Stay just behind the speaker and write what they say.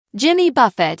Jimmy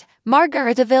Buffett,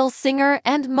 Margaritaville singer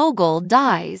and mogul,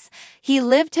 dies. He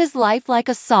lived his life like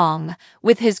a song.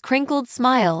 With his crinkled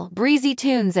smile, breezy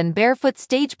tunes, and barefoot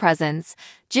stage presence,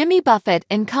 Jimmy Buffett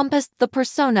encompassed the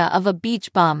persona of a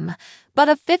beach bum. But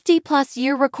a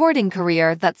 50-plus-year recording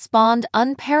career that spawned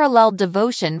unparalleled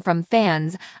devotion from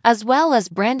fans, as well as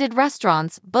branded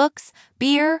restaurants, books,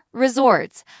 beer,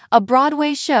 resorts, a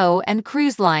Broadway show, and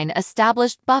cruise line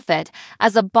established Buffett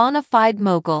as a bona fide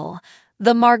mogul.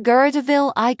 The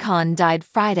Margaritaville icon died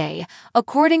Friday,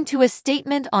 according to a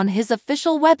statement on his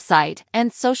official website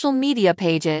and social media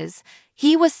pages.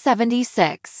 He was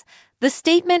 76. The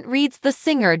statement reads, "The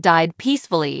singer died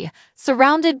peacefully,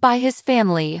 surrounded by his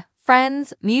family,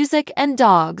 friends, music, and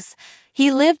dogs.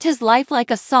 He lived his life like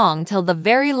a song till the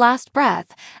very last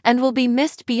breath, and will be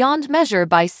missed beyond measure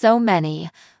by so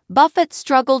many." Buffett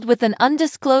struggled with an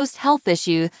undisclosed health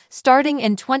issue starting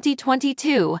in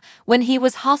 2022, when he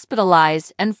was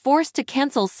hospitalized and forced to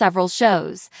cancel several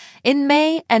shows. In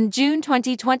May and June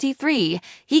 2023,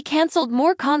 he canceled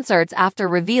more concerts after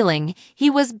revealing he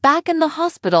was back in the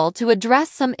hospital to address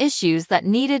some issues that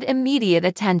needed immediate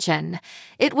attention.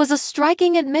 It was a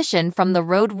striking admission from the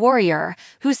road warrior,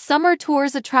 whose summer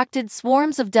tours attracted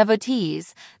swarms of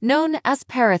devotees, known as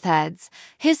paratheads.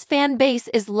 His fan base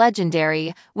is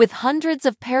legendary, with hundreds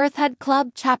of Parathead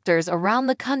Club chapters around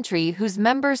the country whose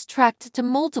members trekked to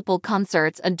multiple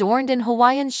concerts adorned in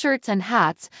Hawaiian shirts and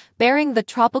hats, bearing the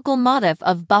tropical motif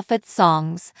of Buffett's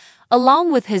songs.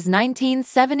 Along with his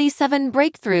 1977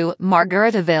 breakthrough,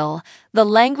 Margaritaville, the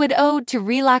languid ode to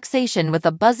relaxation with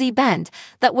a buzzy bent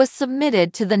that was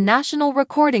submitted to the National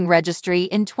Recording Registry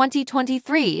in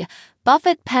 2023,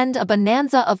 Buffett penned a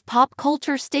bonanza of pop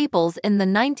culture staples in the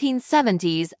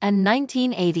 1970s and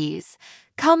 1980s.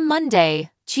 Come Monday,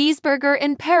 Cheeseburger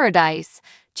in Paradise,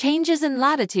 Changes in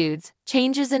Latitudes,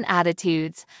 Changes in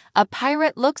Attitudes, A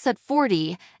Pirate Looks at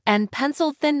 40, and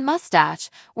Pencil-Thin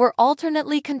Mustache were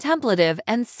alternately contemplative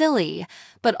and silly,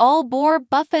 but all bore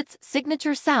Buffett's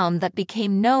signature sound that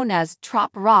became known as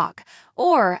trop rock,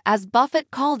 or, as Buffett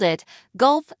called it,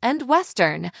 Gulf and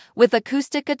Western, with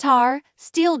acoustic guitar,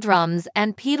 steel drums,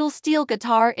 and pedal steel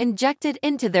guitar injected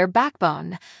into their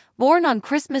backbone. Born on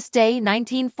Christmas Day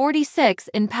 1946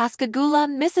 in Pascagoula,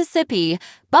 Mississippi,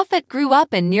 Buffett grew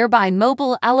up in nearby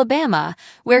Mobile, Alabama,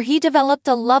 where he developed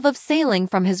a love of sailing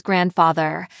from his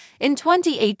grandfather. In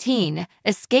 2018,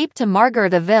 Escape to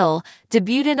Margaritaville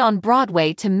debuted on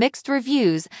Broadway to mixed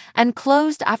reviews and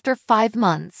closed after 5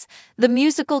 months. The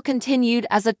musical continued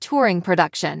as a touring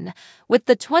production. With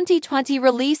the 2020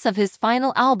 release of his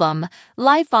final album,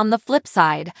 Life on the Flip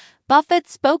Side, Buffett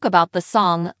spoke about the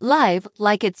song "Live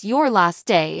Like It's Your Last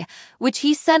Day," which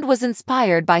he said was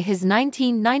inspired by his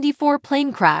 1994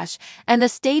 plane crash and a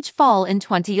stage fall in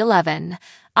 2011.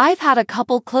 "I've had a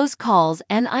couple close calls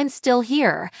and I'm still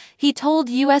here," he told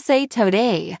USA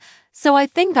Today. "So I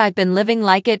think I've been living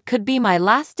like it could be my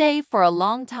last day for a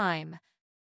long time."